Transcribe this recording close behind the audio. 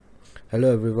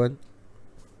Hello everyone,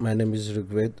 my name is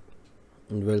Rigved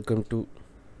and welcome to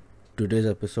today's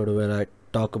episode where I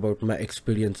talk about my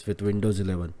experience with Windows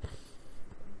 11.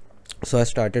 So I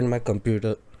started my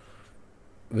computer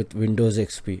with Windows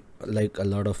XP like a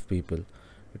lot of people.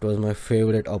 It was my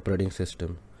favorite operating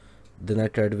system. Then I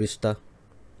tried Vista,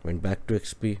 went back to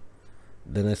XP,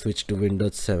 then I switched to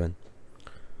Windows 7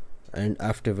 and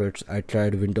afterwards I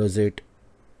tried Windows 8,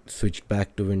 switched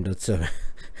back to Windows 7.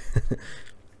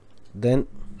 Then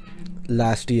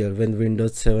last year when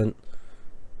Windows 7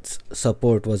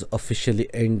 support was officially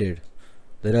ended,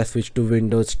 then I switched to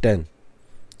Windows 10,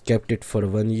 kept it for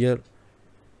 1 year.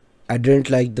 I didn't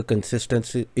like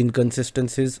the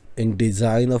inconsistencies in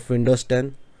design of Windows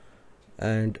 10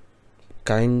 and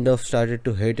kind of started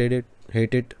to hate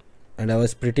it, and I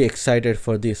was pretty excited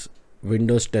for this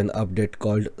Windows 10 update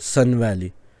called Sun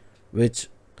Valley, which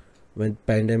when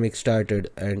pandemic started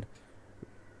and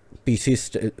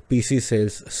PC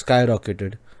sales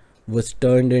skyrocketed, was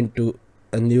turned into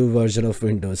a new version of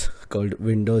Windows called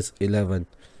Windows 11.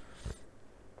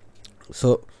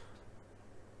 So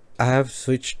I have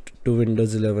switched to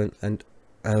Windows 11 and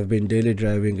I have been daily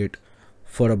driving it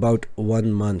for about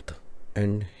 1 month,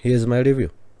 and here's my review.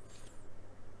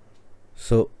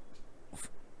 So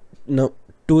now,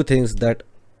 two things that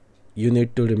you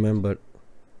need to remember.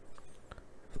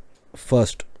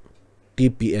 First,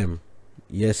 TPM.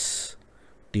 Yes,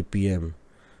 TPM.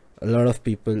 A lot of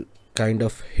people kind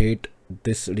of hate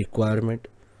this requirement,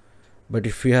 but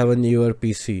if you have a newer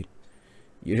PC,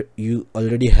 you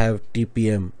already have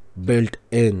TPM built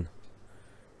in.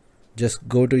 Just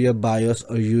go to your BIOS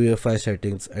or UEFI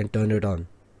settings and turn it on,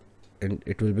 and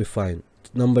it will be fine.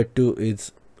 Number two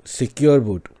is secure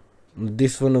boot.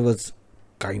 This one was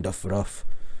kind of rough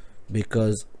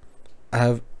because I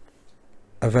have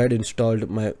I've had installed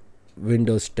my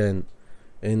Windows 10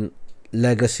 in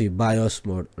legacy BIOS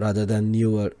mode rather than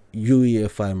newer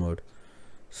UEFI mode.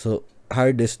 So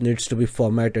hard disk needs to be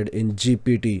formatted in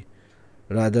GPT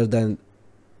rather than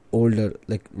older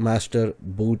like master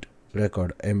boot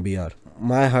record MBR.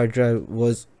 My hard drive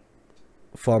was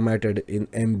formatted in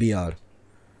MBR,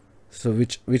 so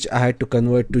which I had to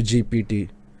convert to GPT.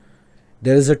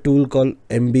 There is a tool called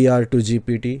MBR to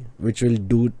GPT which will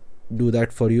do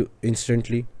that for you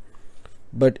instantly.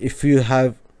 But if you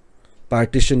have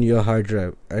partition your hard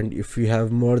drive and if you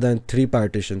have more than 3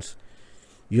 partitions,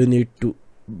 you need to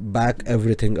back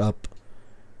everything up,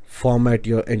 format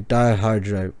your entire hard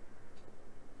drive,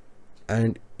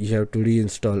 and you have to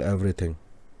reinstall everything.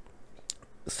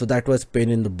 So that was pain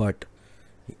in the butt,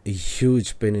 a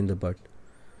huge pain in the butt,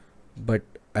 but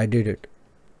I did it,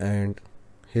 and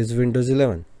here's Windows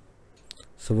 11.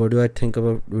 So what do I think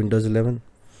about Windows 11?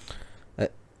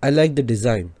 I like the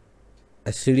design. I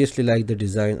seriously like the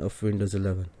design of Windows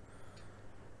 11,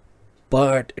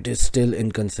 but it is still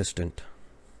inconsistent.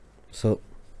 So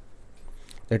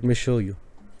let me show you.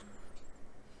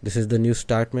 This is the new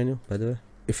start menu, by the way.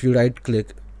 If you right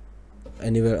click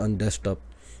anywhere on desktop,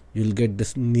 you'll get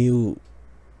this new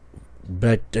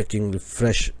breathtaking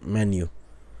fresh menu.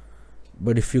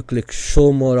 But if you click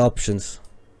show more options,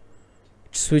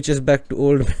 it switches back to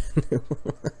old menu.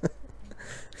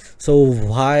 So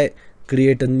why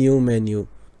create a new menu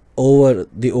over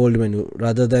the old menu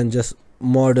rather than just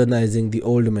modernizing the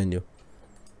old menu?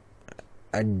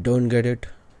 I don't get it,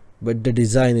 but the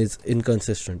design is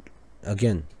inconsistent.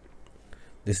 Again,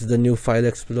 this is the new file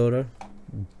explorer,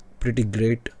 pretty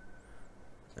great.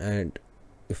 And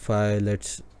if I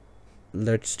let's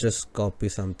just copy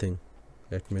something.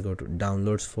 Let me go to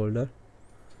downloads folder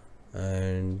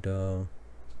and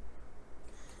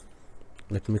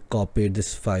let me copy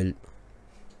this file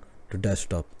to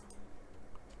desktop.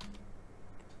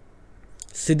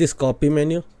 See this copy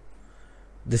menu?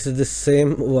 This is the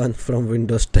same one from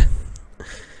Windows 10.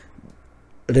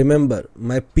 Remember,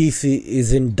 my PC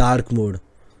is in dark mode,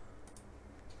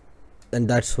 and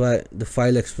that's why the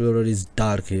file explorer is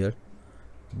dark here.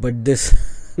 But this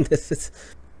this is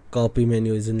copy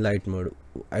menu is in light mode.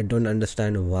 I don't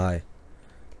understand why.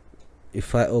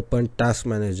 If I open task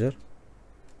manager,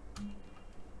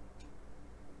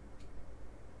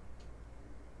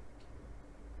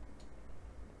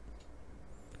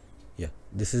 yeah,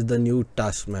 this is the new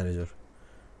task manager.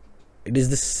 It is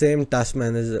the same task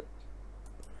manager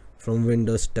from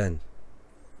Windows 10.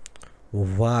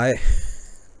 Why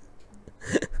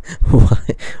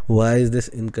why is this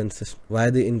inconsistent? Why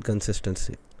the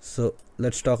inconsistency? So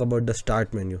let's talk about the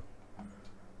start menu.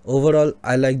 Overall,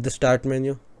 I like the start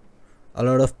menu. A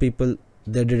lot of people,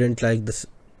 they didn't like the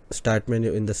start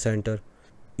menu in the center.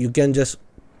 You can just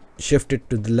shift it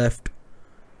to the left,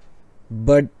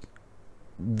 but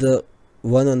the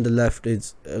one on the left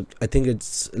is I think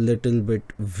it's a little bit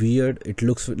weird. It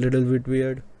looks a little bit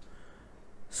weird,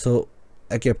 so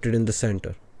I kept it in the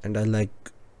center, and I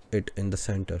like it in the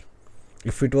center.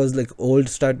 If it was like old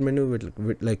start menu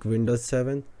with like Windows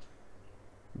 7,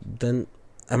 then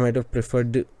I might have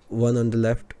preferred the one on the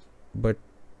left, but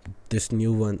this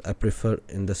new one I prefer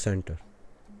in the center.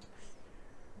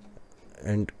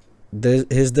 And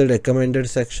here's the recommended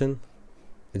section,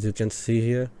 as you can see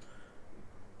here.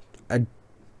 I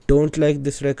don't like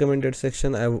this recommended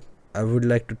section. I would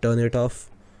like to turn it off,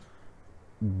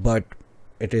 but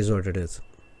it is what it is.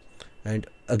 And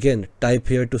again, type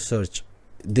here to search.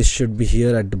 This should be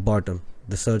here at the bottom,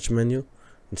 the search menu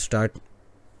and start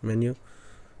menu.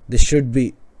 This should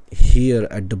be here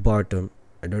at the bottom.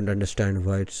 I don't understand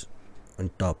why it's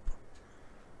on top.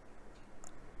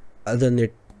 Other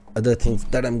things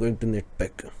that I'm going to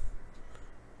nitpick.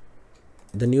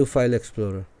 The new file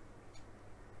explorer,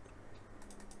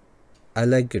 I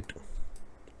like it.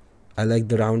 I like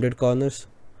the rounded corners,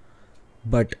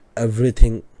 but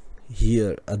everything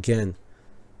here again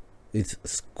is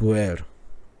square.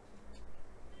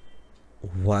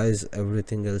 Why is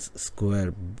everything else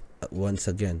square once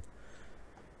again?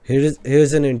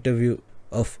 Here's an interview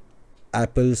of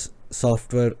Apple's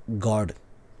software god,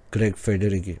 Greg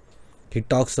Federighi. He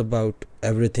talks about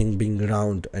everything being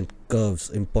round and curves,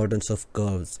 importance of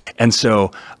curves. And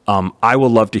so I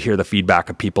will love to hear the feedback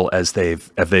of people as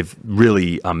they've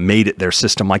really made it their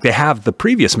system, like they have the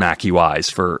previous Mac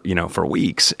UIs for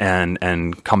weeks,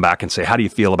 and come back and say, how do you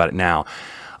feel about it now?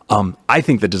 I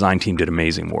think the design team did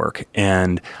amazing work,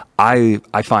 and I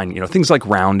find things like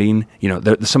rounding.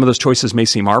 Some of those choices may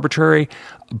seem arbitrary,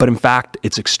 but in fact,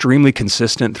 it's extremely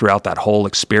consistent throughout that whole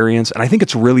experience, and I think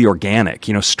it's really organic.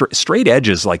 Straight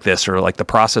edges like this are like the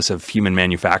process of human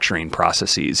manufacturing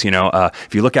processes.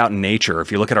 If you look out in nature, if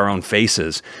you look at our own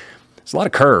faces, there's a lot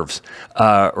of curves,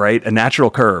 right? Natural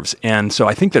curves. And so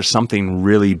I think there's something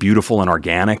really beautiful and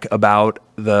organic about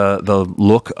the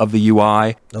look of the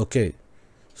UI. Okay.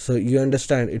 So you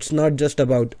understand, it's not just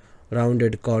about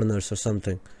rounded corners or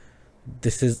something.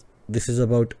 This is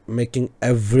about making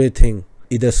everything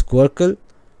either squircle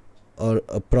or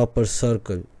a proper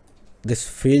circle. This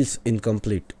feels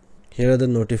incomplete. Here are the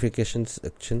notifications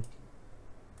section.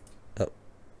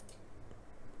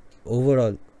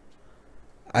 Overall,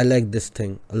 I like this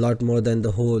thing a lot more than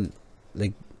the whole,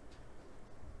 like,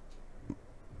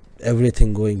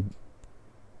 everything going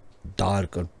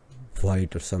dark or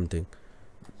white or something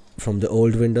from the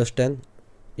old Windows 10.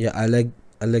 Yeah, I like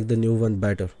the new one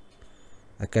better.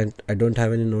 I don't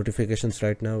have any notifications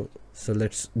right now, so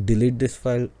let's delete this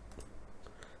file.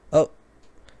 Oh,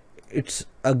 it's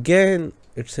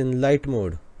in light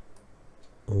mode.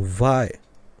 Why?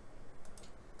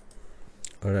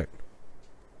 Alright,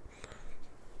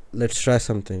 let's try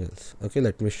something else. Okay,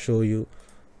 let me show you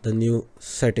the new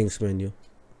settings menu.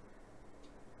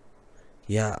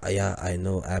 Yeah, I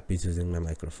know app is using my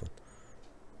microphone.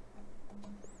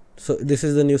 So this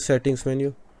is the new settings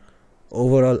menu.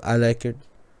 Overall, I like it.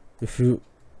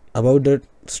 About the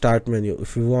start menu,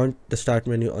 if you want the start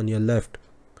menu on your left,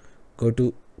 go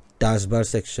to taskbar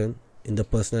section in the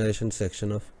personalization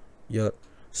section of your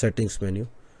settings menu.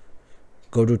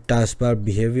 Go to taskbar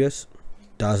behaviors.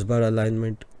 Taskbar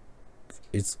alignment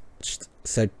is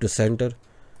set to center.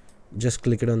 Just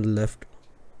click it on the left.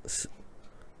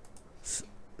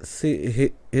 See,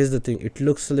 here's the thing. It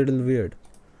looks a little weird.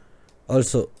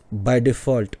 Also, by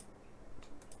default,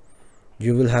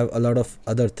 you will have a lot of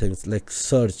other things like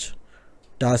search,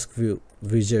 task view,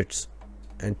 widgets,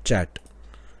 and chat.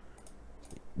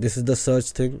 This is the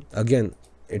search thing. Again,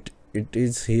 it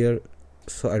is here,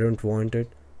 so I don't want it,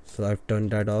 so I've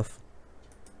turned that off.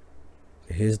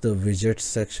 Here's the widgets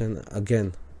section.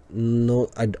 Again, no,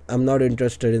 I'm not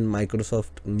interested in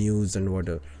Microsoft News and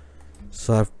whatever,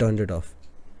 so I've turned it off.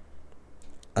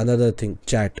 Another thing,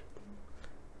 chat.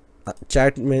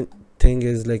 Chat thing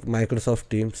is like Microsoft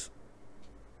Teams,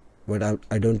 but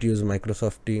I don't use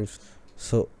Microsoft Teams,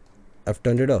 so I've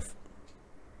turned it off.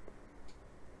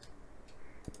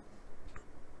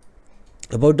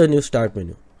 About the new start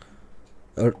menu,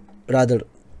 or rather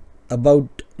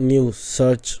about new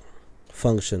search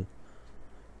function,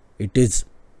 it is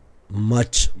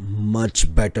much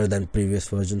better than previous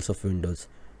versions of Windows,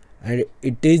 and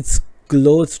it is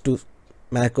close to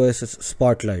macOS's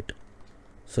Spotlight.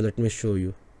 So let me show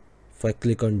you. If I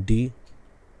click on D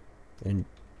and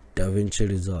DaVinci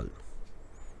Resolve,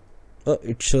 oh,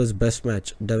 it shows best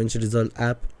match DaVinci Resolve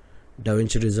app,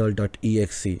 DaVinci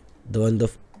Resolve.exe,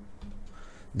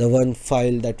 the one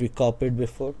file that we copied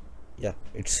before. Yeah,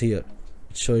 it's here.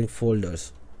 It's showing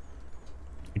folders.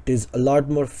 It is a lot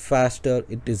more faster,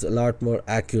 it is a lot more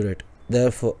accurate.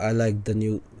 Therefore, I like the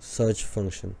new search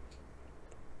function.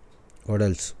 What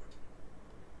else?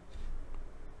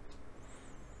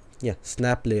 Yeah,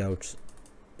 snap layouts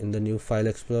in the new file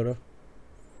explorer.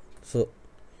 So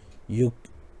you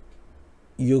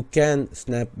can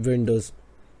snap windows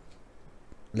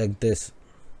like this,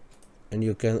 and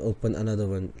you can open another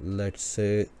one. Let's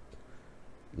say,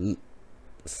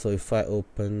 so if I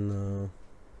open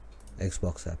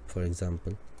Xbox app, for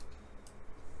example,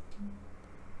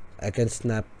 I can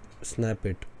snap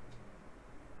it,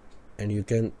 and you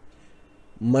can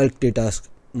multitask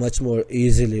much more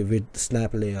easily with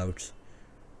snap layouts.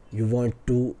 You want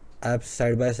two apps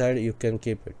side by side, you can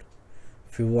keep it.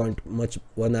 If you want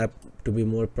one app to be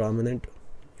more prominent,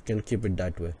 you can keep it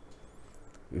that way.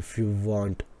 If you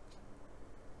want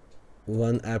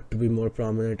one app to be more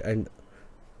prominent and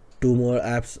two more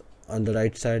apps on the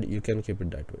right side, you can keep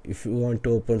it that way. If you want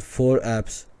to open 4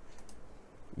 apps,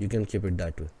 you can keep it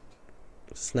that way.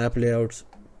 Snap layouts,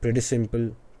 pretty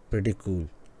simple, pretty cool.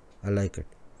 I like it.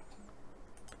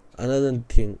 Another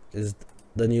thing is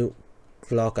the new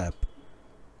clock app,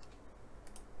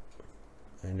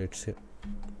 and it's here.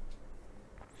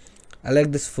 I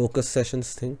like this focus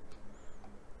sessions thing.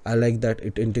 I like that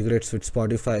it integrates with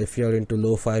Spotify. If you're into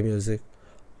lo-fi music,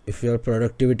 if you're a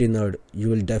productivity nerd, you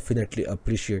will definitely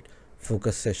appreciate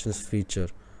focus sessions feature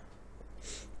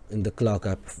in the clock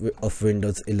app of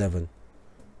Windows 11.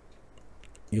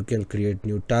 You can create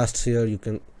new tasks here. You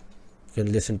can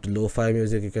listen to lo-fi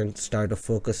music. You can start a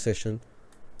focus session.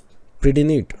 Pretty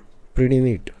neat.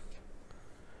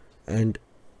 And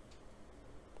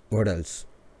what else?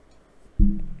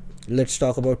 Let's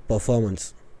talk about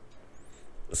performance.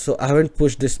 So I haven't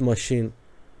pushed this machine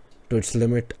to its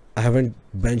limit. I haven't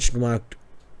benchmarked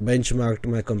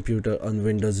my computer on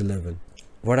Windows 11.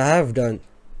 What I have done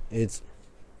is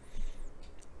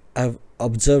I've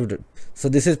observed it. So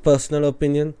this is personal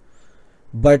opinion,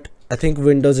 but I think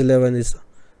Windows 11 is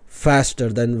faster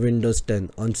than Windows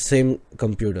 10 on same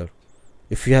computer.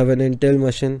 If you have an Intel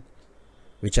machine,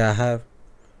 which I have,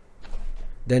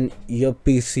 then your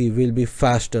PC will be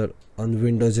faster on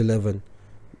Windows 11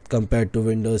 compared to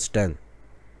Windows 10.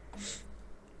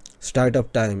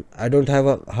 Startup time. I don't have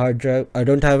a hard drive. I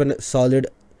don't have a solid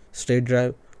state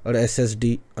drive or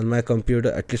SSD on my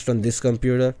computer, at least on this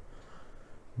computer.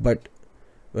 But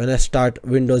when I start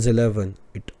Windows 11,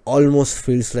 it almost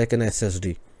feels like an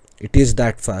SSD. It is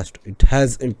that fast. It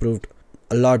has improved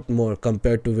a lot more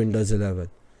compared to Windows 11.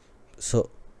 So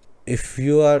if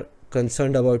you are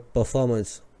concerned about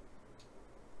performance,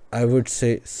 I would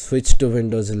say switch to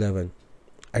Windows 11.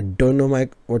 I don't know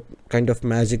what kind of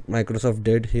magic Microsoft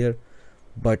did here,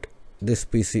 but this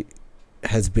PC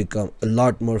has become a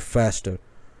lot more faster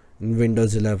in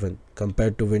Windows 11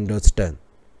 compared to Windows 10.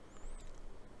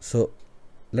 So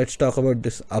let's talk about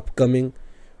this upcoming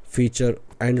feature,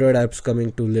 Android apps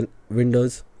coming to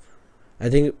Windows. I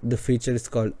think the feature is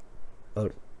called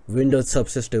Windows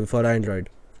Subsystem for Android.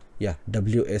 Yeah,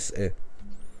 WSA.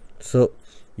 So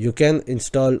you can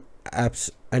install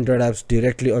Android apps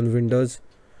directly on Windows.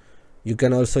 You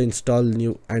can also install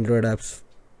new Android apps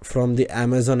from the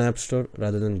Amazon App Store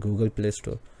rather than Google Play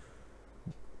Store.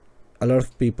 A lot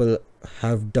of people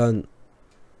have done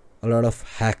a lot of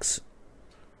hacks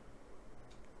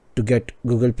to get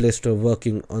Google Play Store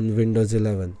working on Windows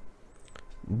 11.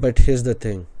 But here's the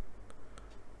thing.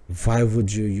 Why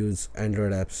would you use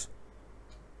Android apps?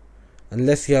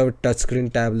 Unless you have a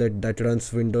touchscreen tablet that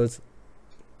runs Windows,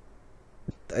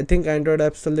 I think Android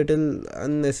apps are a little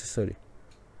unnecessary.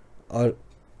 Or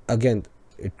again,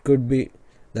 it could be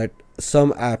that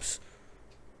some apps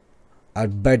are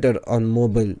better on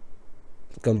mobile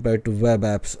compared to web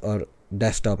apps or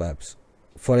desktop apps.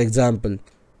 For example,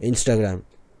 Instagram.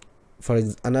 For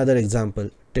another example,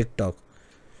 TikTok.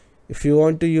 If you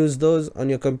want to use those on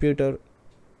your computer,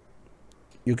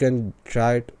 you can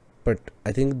try it, but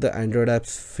I think the Android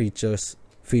apps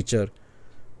feature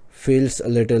feels a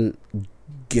little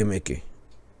gimmicky,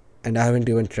 and I haven't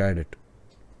even tried it.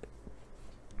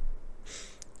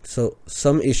 So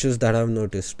some issues that I've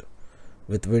noticed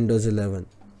with Windows 11: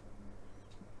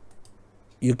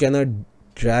 you cannot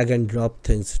drag and drop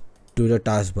things to the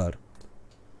taskbar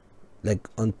like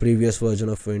on previous version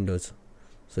of Windows.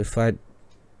 So if I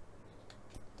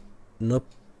nope,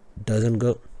 doesn't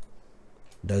go.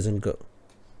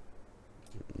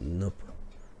 Nope.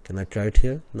 Can I try it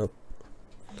here? Nope.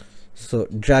 So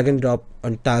drag and drop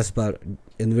on taskbar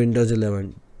in Windows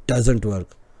 11 doesn't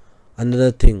work.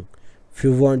 Another thing, if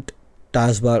you want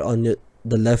taskbar on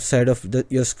the left side of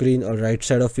your screen or right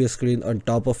side of your screen, on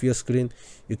top of your screen,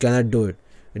 you cannot do it.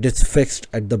 It is fixed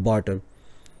at the bottom.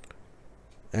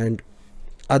 and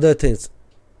other things.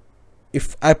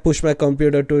 If I push my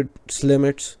computer to its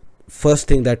limits, first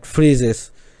thing that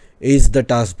freezes is the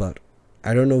taskbar.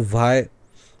 I don't know why,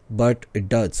 but it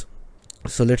does.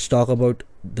 So let's talk about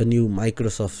the new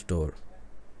Microsoft Store.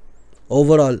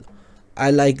 Overall,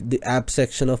 I like the app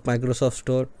section of Microsoft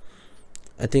Store.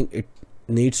 I think it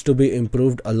needs to be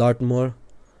improved a lot more,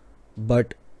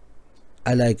 but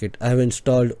I like it. I have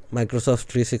installed Microsoft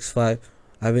 365.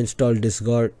 I have installed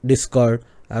Discord.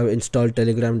 I have installed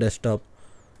Telegram Desktop.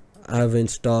 I have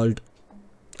installed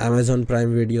Amazon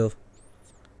Prime Video.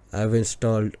 I have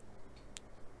installed,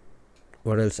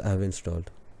 what else I have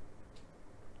installed?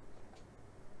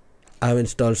 I have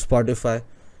installed Spotify.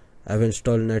 I have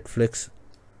installed Netflix.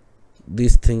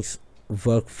 These things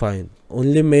work fine.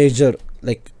 Only major,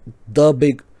 like the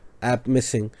big app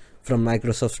missing from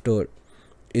Microsoft Store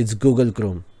is Google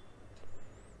Chrome.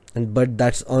 But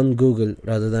that's on Google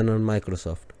rather than on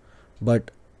Microsoft.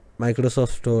 But Microsoft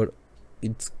Store,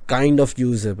 it's kind of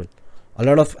usable. A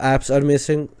lot of apps are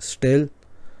missing still,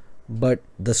 but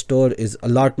the store is a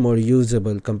lot more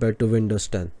usable compared to Windows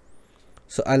 10.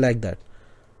 So I like that.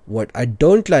 What I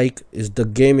don't like is the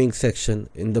gaming section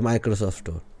in the Microsoft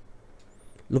Store.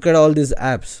 Look at all these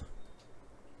apps.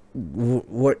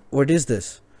 What is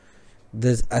this?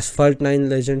 There's Asphalt 9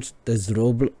 Legends, there's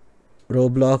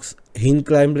Roblox, Hill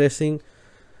Climb Racing,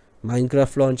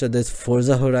 Minecraft Launcher, there's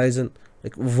Forza Horizon.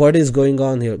 Like, what is going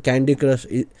on here? Candy Crush.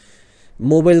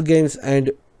 Mobile games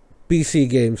and PC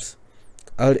games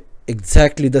are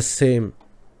exactly the same.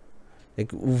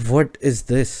 Like, what is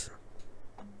this?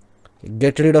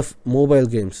 Get rid of mobile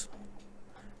games.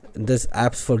 There's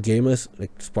apps for gamers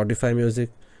like Spotify Music,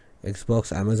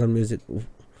 Xbox, Amazon Music.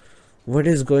 What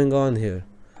is going on here?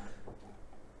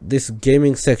 This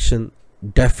gaming section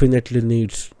definitely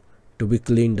needs to be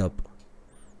cleaned up,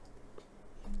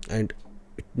 and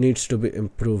it needs to be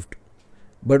improved.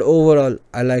 But overall,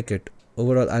 I like it.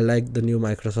 Overall, I like the new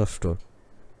Microsoft Store.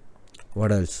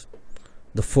 What else?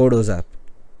 The Photos app.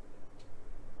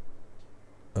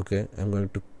 Okay, I'm going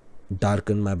to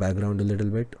darken my background a little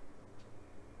bit.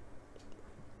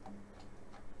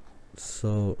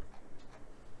 So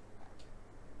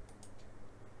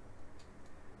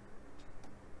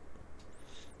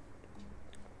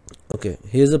okay,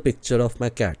 here's a picture of my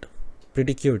cat.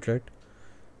 Pretty cute, right?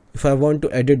 If I want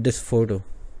to edit this photo,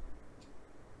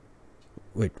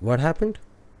 wait, what happened?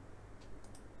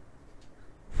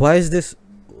 Why does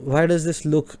this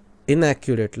look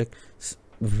inaccurate, like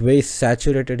way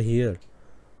saturated here?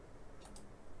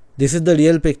 This is the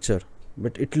real picture,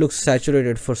 but it looks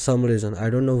saturated for some reason. I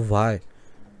don't know why.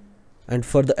 And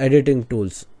for the editing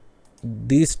tools,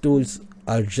 these tools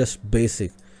are just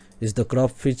basic. Is the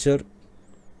crop feature.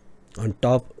 On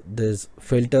top there's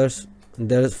filters.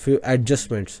 There's few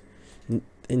adjustments.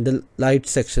 In the light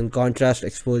section, contrast,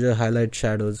 exposure, highlight,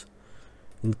 shadows.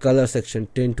 In color section,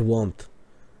 tint, warmth.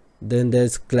 Then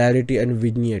there's clarity and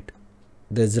vignette.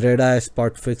 There's red eye,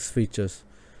 spot fix features.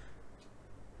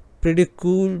 Pretty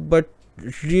cool, but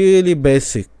really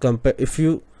basic. If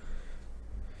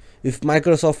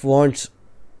Microsoft wants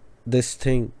this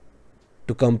thing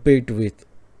to compete with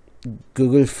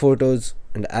Google Photos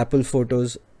and Apple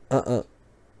Photos,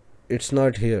 it's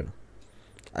not here.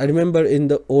 I remember in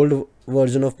the old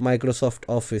version of Microsoft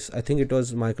Office, I think it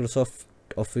was Microsoft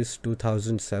Office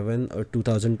 2007 or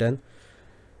 2010,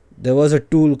 there was a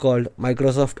tool called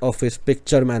Microsoft Office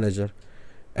Picture Manager,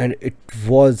 and it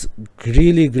was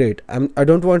really great. I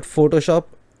don't want Photoshop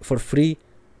for free.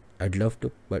 I'd love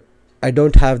to, but I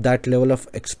don't have that level of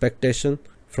expectation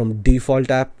from default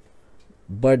app.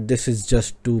 But this is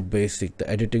just too basic. The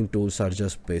editing tools are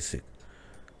just basic.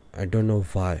 I don't know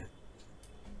why.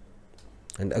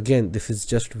 And again, this is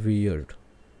just weird.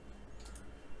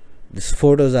 This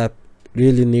Photos app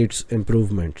really needs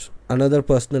improvements. Another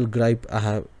personal gripe I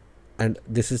have, and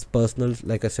this is personal,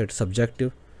 like I said,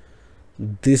 subjective.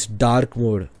 This dark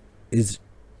mode is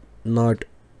not.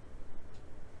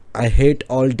 I hate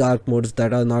all dark modes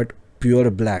that are not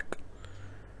pure black.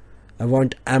 I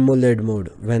want AMOLED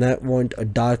mode. When I want a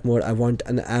dark mode, I want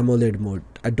an AMOLED mode.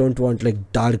 I don't want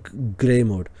like dark gray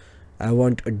mode. I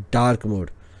want a dark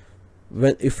mode.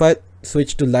 If I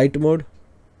switch to light mode,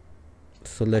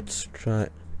 so let's try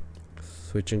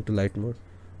switching to light mode,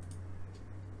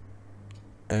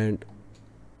 and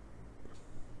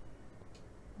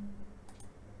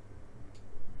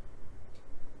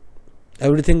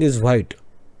everything is white.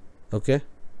 Okay,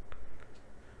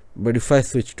 but if I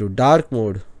switch to dark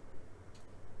mode,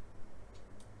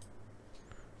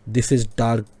 this is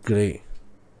dark gray.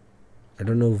 I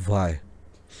don't know why.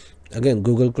 Again,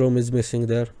 Google Chrome is missing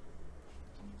there.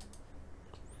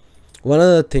 One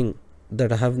other thing,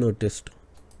 that I have noticed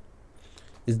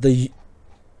is the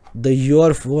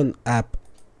Your Phone app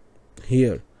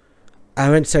here. I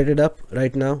haven't set it up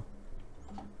right now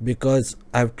because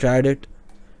I've tried it,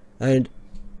 and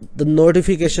the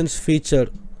notifications feature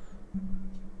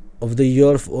of the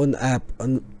Your Phone app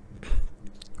on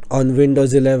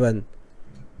Windows 11,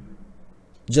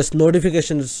 just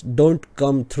notifications don't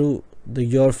come through the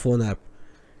Your Phone app.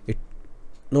 It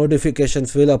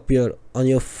Notifications will appear on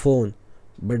your phone,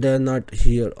 but they are not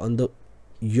here on the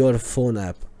Your Phone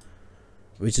app,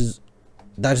 which is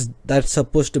that's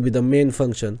supposed to be the main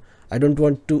function. I don't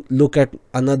want to look at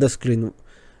another screen.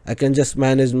 I can just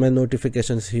manage my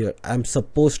notifications here. I'm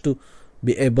supposed to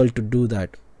be able to do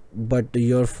that, but the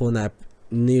Your Phone app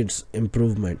needs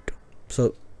improvement.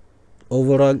 So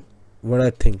overall, what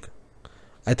I think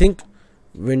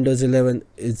Windows 11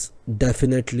 is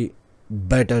definitely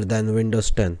better than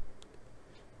Windows 10.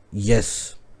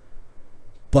 Yes,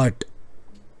 but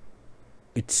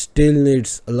it still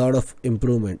needs a lot of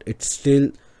improvement.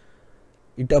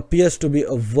 It appears to be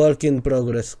a work in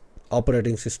progress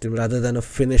operating system rather than a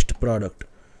finished product.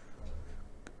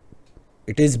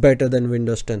 It is better than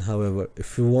Windows 10, however.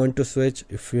 If you want to switch,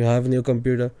 if you have new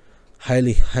computer,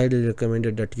 highly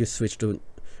recommended that you switch to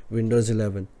Windows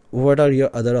 11. What are your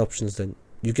other options then?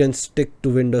 You can stick to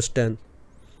Windows 10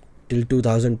 till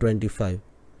 2025.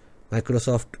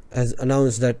 Microsoft has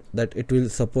announced that it will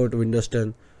support Windows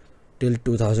 10 till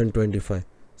 2025.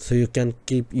 So you can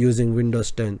keep using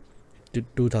Windows 10 to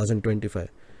 2025.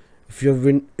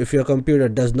 If your computer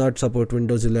does not support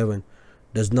Windows 11,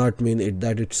 does not mean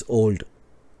that it's old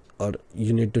or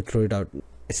you need to throw it out.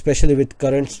 Especially with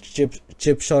current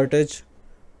chip shortage,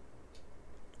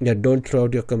 yeah, don't throw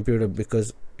out your computer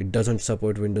because it doesn't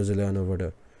support Windows 11 or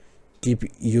whatever. Keep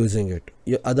using it.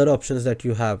 Your other options that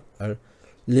you have are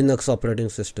Linux operating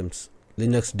systems,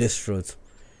 Linux distros.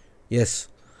 Yes,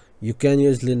 you can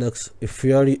use Linux if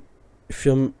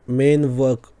your main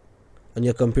work on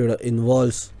your computer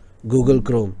involves Google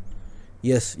Chrome.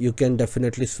 Yes, you can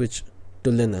definitely switch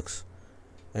to Linux.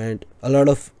 And a lot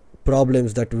of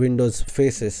problems that Windows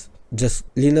faces, just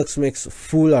Linux makes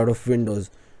fool out of Windows.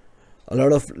 A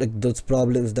lot of those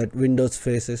problems that Windows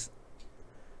faces,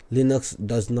 Linux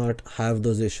does not have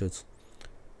those issues.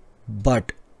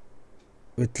 But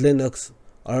with Linux,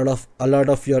 a lot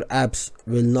of your apps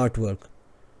will not work.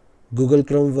 Google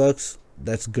Chrome works,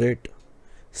 that's great.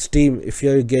 Steam, if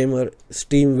you're a gamer,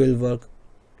 Steam will work.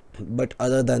 But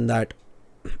other than that,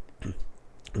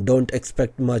 don't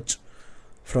expect much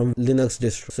from Linux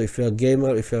distro. So if you're a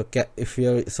gamer, if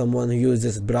you're someone who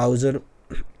uses browser,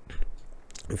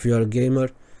 if you're a gamer,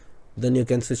 then you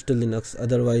can switch to Linux.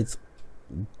 Otherwise,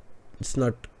 it's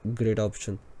not a great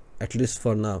option, at least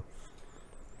for now.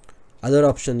 Other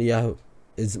option you have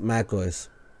is Mac OS.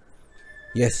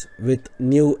 Yes, with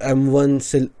new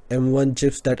M1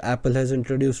 chips that Apple has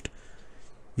introduced,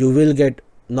 you will get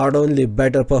not only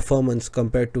better performance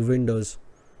compared to Windows,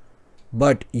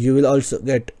 but you will also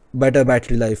get better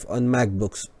battery life on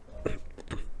MacBooks.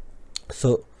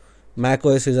 So Mac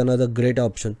OS is another great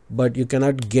option, but you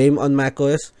cannot game on Mac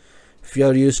OS. If you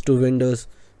are used to Windows,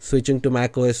 switching to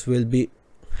Mac OS will be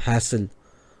hassle.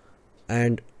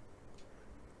 And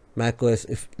Mac OS,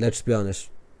 if let's be honest,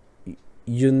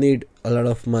 you need a lot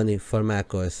of money for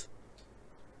Mac OS.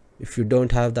 If you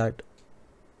don't have that,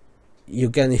 you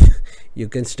can you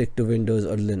can stick to Windows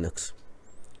or Linux.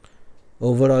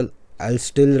 Overall, I'll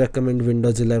still recommend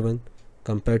Windows 11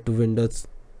 compared to Windows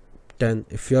 10.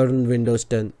 If you're on Windows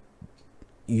 10,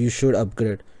 you should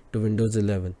upgrade to Windows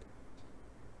 11.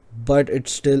 But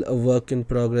it's still a work in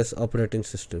progress operating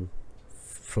system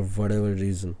for whatever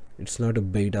reason. It's not a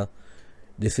beta.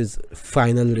 This is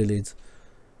final release,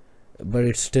 but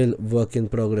it's still work in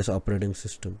progress operating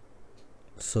system.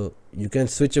 So you can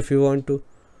switch if you want to.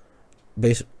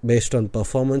 Based on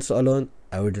performance alone,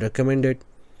 I would recommend it.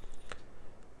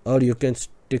 Or you can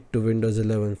stick to Windows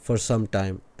 11 for some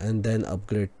time and then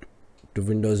upgrade to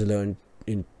Windows 11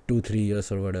 in 2-3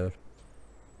 years or whatever.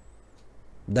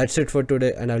 That's it for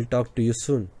today, and I'll talk to you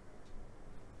soon.